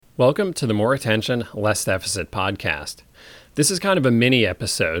Welcome to the More Attention, Less Deficit podcast. This is kind of a mini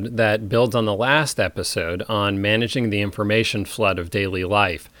episode that builds on the last episode on managing the information flood of daily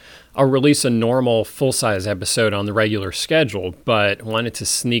life. I'll release a normal full-size episode on the regular schedule, but wanted to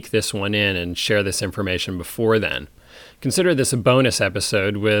sneak this one in and share this information before then. Consider this a bonus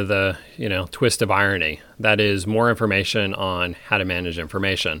episode with a, twist of irony. That is more information on how to manage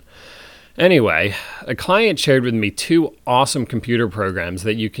information. Anyway, a client shared with me two awesome computer programs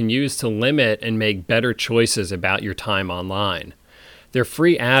that you can use to limit and make better choices about your time online. They're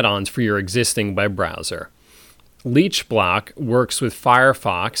free add-ons for your existing web browser. LeechBlock works with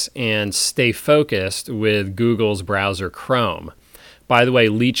Firefox and Stay Focused with Google's browser Chrome. By the way,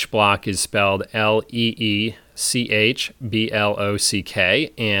 LeechBlock is spelled Leechblock,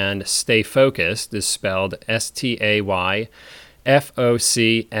 and Stay Focused is spelled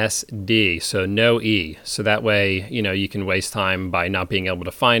StayFocsD, so no E. So that way, you can waste time by not being able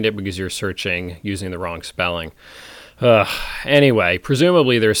to find it because you're searching using the wrong spelling. Anyway,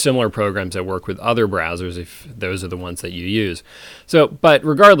 presumably there are similar programs that work with other browsers if those are the ones that you use. But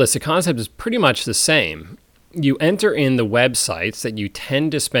regardless, the concept is pretty much the same. You enter in the websites that you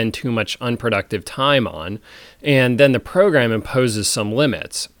tend to spend too much unproductive time on, and then the program imposes some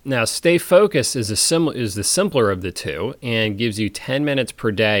limits. Now, Stay Focused is the simpler of the two and gives you 10 minutes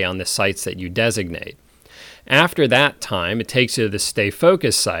per day on the sites that you designate. After that time, it takes you to the Stay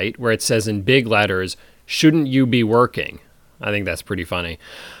Focused site where it says in big letters, "Shouldn't you be working?" I think that's pretty funny.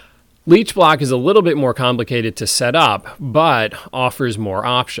 LeechBlock is a little bit more complicated to set up, but offers more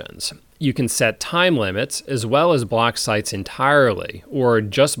options. You can set time limits as well as block sites entirely, or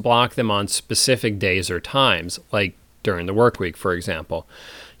just block them on specific days or times, like during the work week, for example.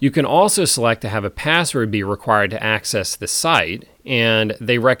 You can also select to have a password be required to access the site, and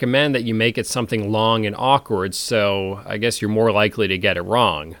they recommend that you make it something long and awkward, so I guess you're more likely to get it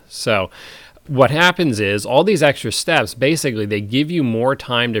wrong. So what happens is all these extra steps, basically, they give you more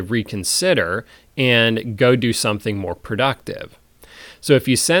time to reconsider and go do something more productive. So if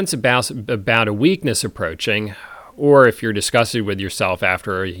you sense about a weakness approaching, or if you're disgusted with yourself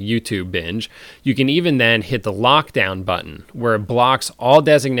after a YouTube binge, you can even then hit the lockdown button, where it blocks all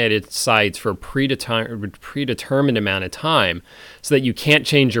designated sites for a predetermined amount of time so that you can't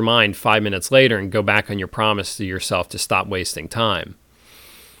change your mind 5 minutes later and go back on your promise to yourself to stop wasting time.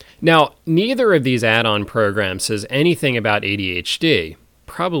 Now, neither of these add-on programs says anything about ADHD,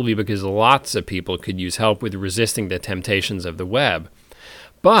 probably because lots of people could use help with resisting the temptations of the web.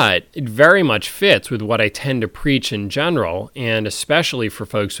 But it very much fits with what I tend to preach in general, and especially for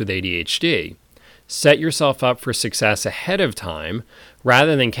folks with ADHD. Set yourself up for success ahead of time,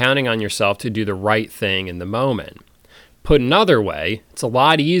 rather than counting on yourself to do the right thing in the moment. Put another way, it's a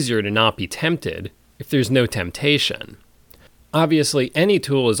lot easier to not be tempted if there's no temptation. Obviously, any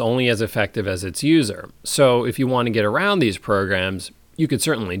tool is only as effective as its user, so if you want to get around these programs, you could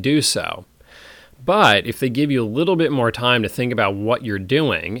certainly do so. But if they give you a little bit more time to think about what you're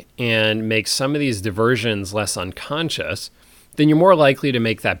doing and make some of these diversions less unconscious, then you're more likely to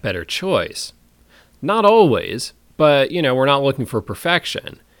make that better choice. Not always, but we're not looking for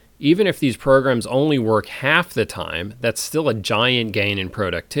perfection. Even if these programs only work half the time, that's still a giant gain in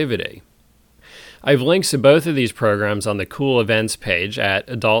productivity. I have links to both of these programs on the cool events page at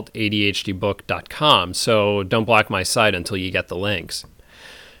adultadhdbook.com, so don't block my site until you get the links.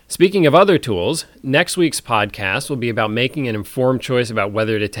 Speaking of other tools, next week's podcast will be about making an informed choice about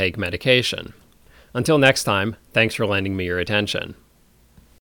whether to take medication. Until next time, thanks for lending me your attention.